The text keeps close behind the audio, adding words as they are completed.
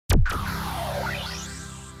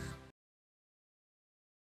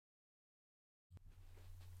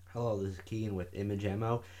Hello, this is Keegan with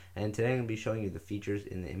ImageAMMO, and today I'm going to be showing you the features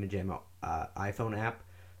in the ImageAMMO iPhone app.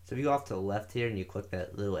 So if you go off to the left here and you click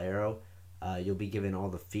that little arrow, you'll be given all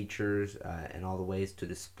the features and all the ways to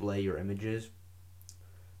display your images.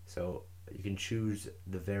 So you can choose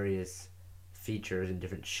the various features and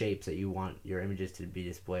different shapes that you want your images to be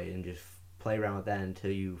displayed, and just play around with that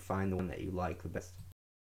until you find the one that you like the best.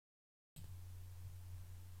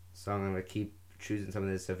 So I'm going to keep choosing some of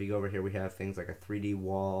this. So if you go over here, we have things like a 3D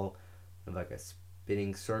wall, like a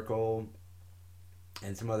spinning circle,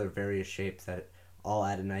 and some other various shapes that all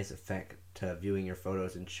add a nice effect to viewing your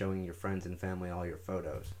photos and showing your friends and family all your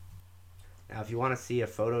photos. Now if you want to see a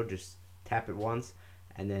photo, just tap it once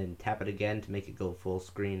and then tap it again to make it go full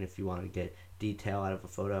screen if you want to get detail out of a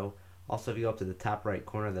photo. Also, if you go up to the top right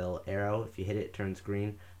corner, the little arrow, if you hit it, it turns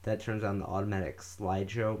green. That turns on the automatic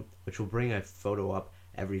slideshow, which will bring a photo up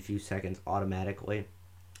every few seconds automatically,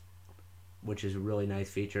 which is a really nice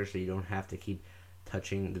feature, so you don't have to keep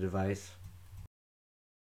touching the device.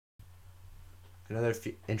 Another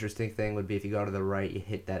interesting thing would be if you go to the right, you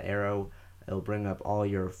hit that arrow, it'll bring up all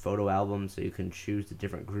your photo albums, so you can choose the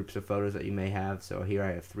different groups of photos that you may have. So here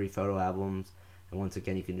I have 3 photo albums, and once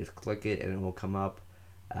again you can just click it and it will come up,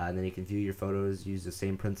 and then you can view your photos, use the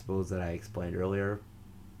same principles that I explained earlier.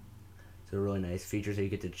 So a really nice feature, so you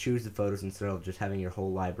get to choose the photos instead of just having your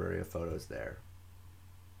whole library of photos there.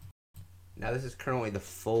 Now this is currently the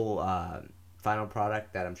full final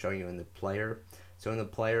product that I'm showing you in the player. So in the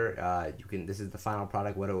player, this is the final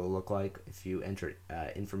product, what it will look like if you enter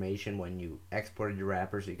information when you exported your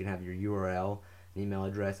wrapper. So you can have your URL, an email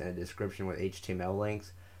address, and a description with HTML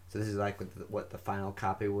links. So this is like what the final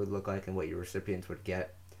copy would look like and what your recipients would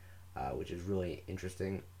get, which is really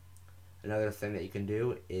interesting. Another thing that you can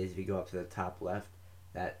do is if you go up to the top left,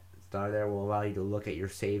 that star there will allow you to look at your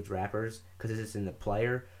saved wrappers, because this is in the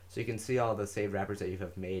player, so you can see all the saved wrappers that you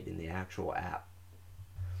have made in the actual app.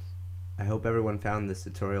 I hope everyone found this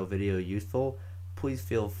tutorial video useful. Please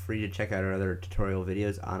feel free to check out our other tutorial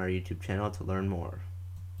videos on our YouTube channel to learn more.